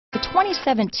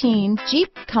2017 Jeep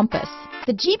Compass.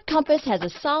 The Jeep Compass has a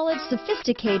solid,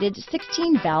 sophisticated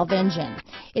 16-valve engine.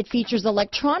 It features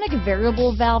electronic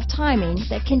variable valve timing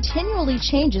that continually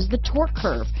changes the torque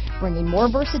curve, bringing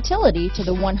more versatility to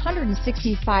the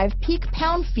 165 peak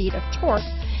pound-feet of torque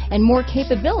and more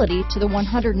capability to the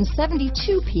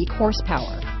 172 peak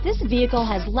horsepower. This vehicle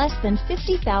has less than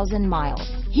 50,000 miles.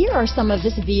 Here are some of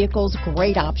this vehicle's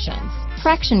great options: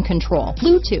 traction control,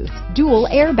 Bluetooth, dual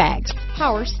airbags,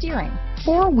 power steering,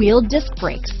 four-wheel disc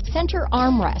brakes, center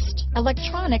armrest,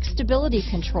 electronic stability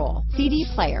control, CD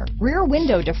player, rear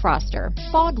window defroster,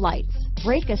 fog lights,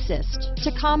 brake assist,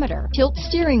 tachometer, tilt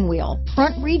steering wheel,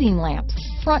 front reading lamps,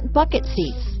 front bucket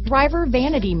seats, driver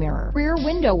vanity mirror, rear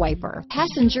window wiper,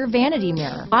 passenger vanity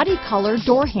mirror, body color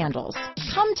door handles.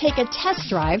 Come take a test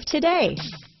drive today.